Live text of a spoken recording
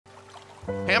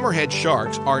Hammerhead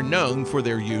sharks are known for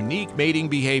their unique mating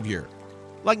behavior.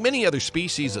 Like many other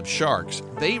species of sharks,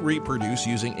 they reproduce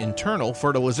using internal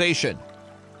fertilization.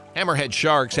 Hammerhead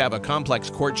sharks have a complex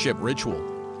courtship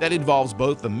ritual that involves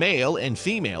both the male and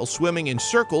female swimming in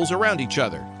circles around each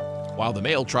other, while the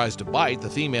male tries to bite the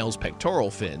female's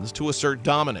pectoral fins to assert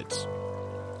dominance.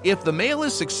 If the male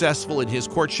is successful in his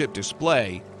courtship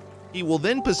display, he will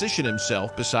then position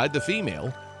himself beside the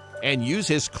female and use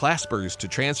his claspers to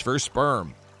transfer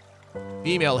sperm.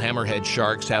 Female hammerhead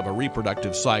sharks have a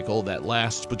reproductive cycle that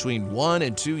lasts between 1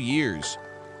 and 2 years,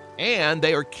 and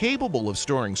they are capable of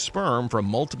storing sperm from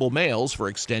multiple males for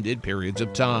extended periods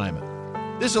of time.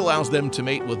 This allows them to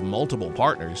mate with multiple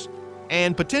partners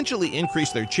and potentially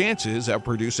increase their chances of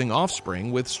producing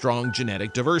offspring with strong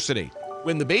genetic diversity.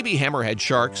 When the baby hammerhead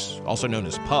sharks, also known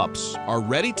as pups, are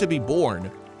ready to be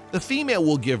born, the female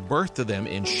will give birth to them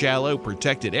in shallow,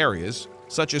 protected areas,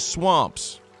 such as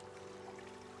swamps.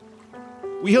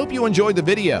 We hope you enjoyed the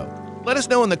video. Let us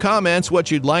know in the comments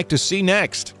what you'd like to see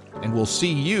next, and we'll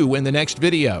see you in the next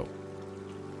video.